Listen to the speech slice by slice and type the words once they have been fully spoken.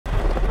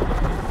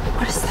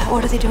What is that?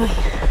 What are they doing?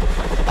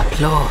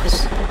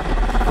 Applause.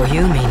 For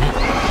you, mean it.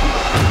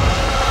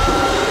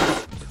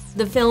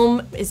 The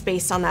film is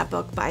based on that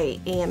book by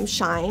A.M.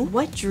 Shine.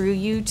 What drew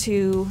you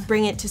to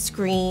bring it to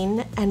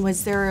screen, and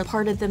was there a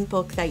part of the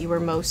book that you were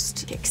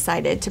most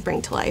excited to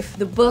bring to life?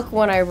 The book,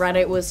 when I read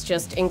it, was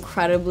just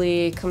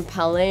incredibly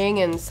compelling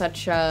and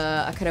such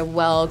a kind of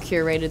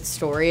well-curated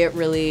story. It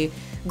really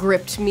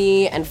gripped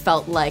me and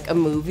felt like a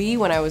movie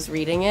when I was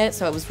reading it,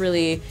 so I was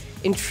really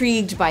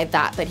intrigued by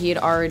that he had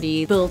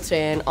already built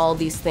in all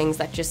these things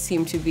that just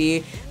seemed to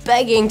be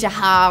begging to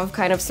have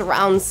kind of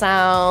surround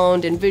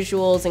sound and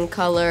visuals and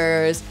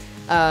colors,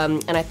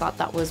 and I thought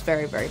that was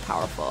very, very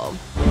powerful.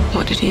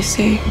 What did he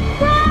say?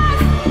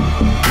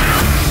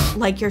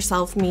 Like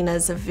yourself,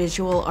 Mina's a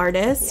visual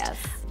artist. Yes.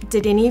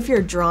 Did any of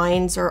your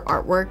drawings or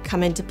artwork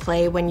come into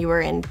play when you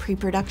were in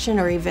pre-production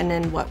or even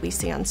in what we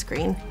see on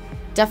screen?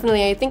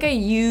 Definitely. I think I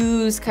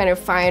use kind of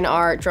fine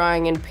art,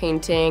 drawing and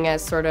painting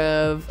as sort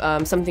of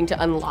something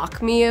to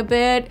unlock me a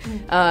bit.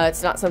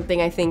 It's not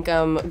something I think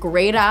I'm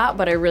great at,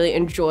 but I really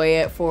enjoy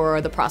it for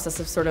the process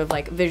of sort of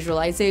like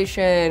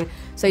visualization.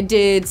 So I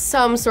did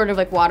some sort of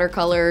like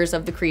watercolors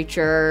of the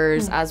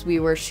creatures as we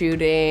were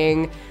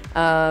shooting,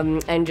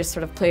 and just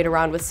sort of played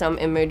around with some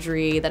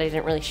imagery that I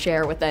didn't really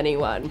share with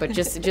anyone, but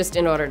just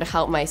in order to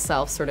help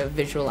myself sort of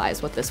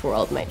visualize what this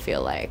world might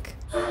feel like.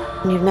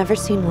 You've never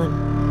seen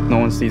one. No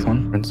one sees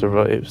one and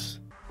survives.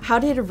 How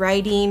did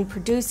writing,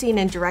 producing,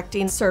 and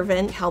directing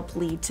Servant help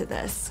lead to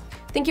this?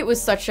 I think it was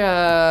such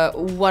a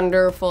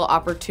wonderful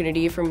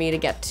opportunity for me to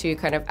get to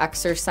kind of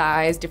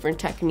exercise different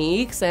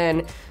techniques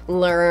and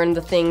learn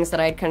the things that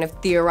I'd kind of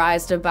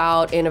theorized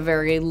about in a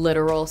very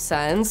literal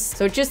sense.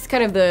 So just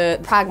kind of the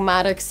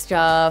pragmatic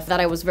stuff that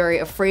I was very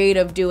afraid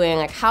of doing,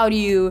 like how do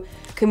you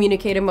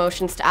communicate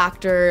emotions to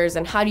actors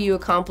and how do you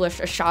accomplish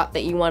a shot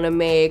that you want to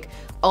make.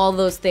 All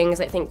those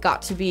things I think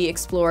got to be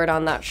explored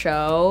on that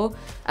show,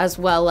 as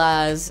well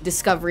as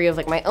discovery of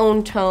like my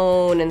own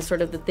tone and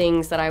sort of the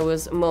things that I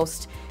was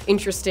most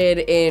interested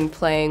in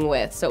playing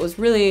with. So it was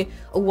really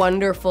a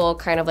wonderful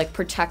kind of like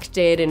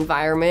protected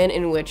environment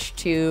in which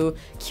to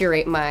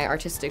curate my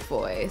artistic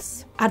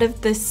voice. Out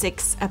of the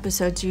 6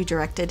 episodes you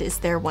directed, is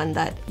there one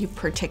that you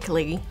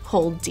particularly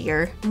hold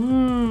dear?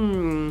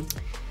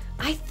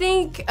 I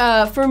think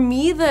for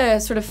me, the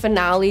sort of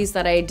finales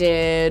that I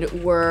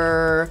did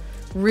were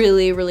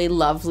really, really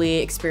lovely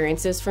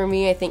experiences for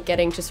me. I think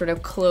getting to sort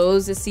of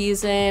close the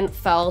season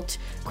felt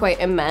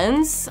quite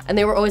immense, and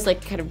they were always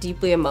like kind of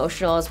deeply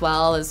emotional as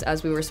well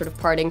as we were sort of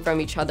parting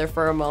from each other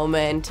for a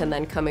moment and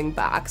then coming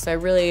back. So I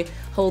really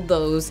hold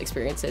those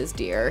experiences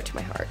dear to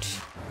my heart.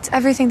 It's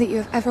everything that you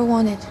have ever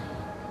wanted.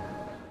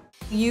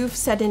 You've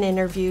said in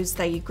interviews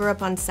that you grew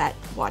up on set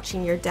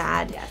watching your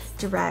dad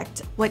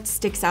direct. What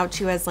sticks out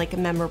to you as like a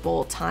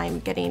memorable time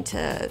getting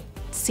to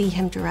see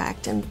him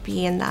direct and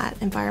be in that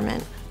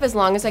environment? As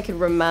long as I could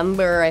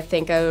remember, I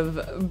think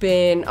I've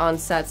been on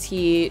sets.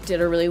 He did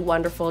a really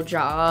wonderful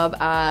job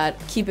at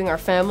keeping our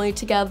family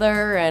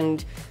together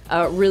and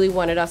really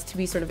wanted us to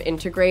be sort of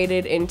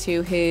integrated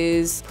into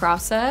his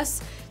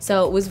process.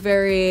 So it was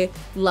very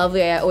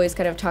lovely. I always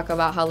kind of talk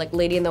about how like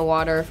Lady in the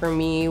Water for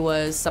me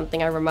was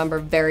something I remember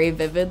very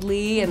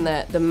vividly, and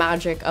the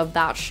magic of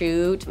that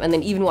shoot. And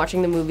then even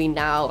watching the movie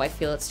now, I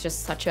feel it's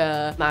just such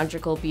a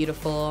magical,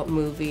 beautiful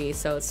movie.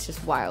 So it's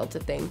just wild to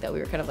think that we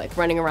were kind of like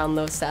running around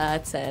those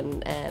sets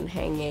and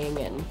hanging,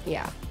 and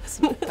yeah,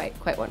 it's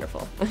quite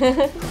wonderful.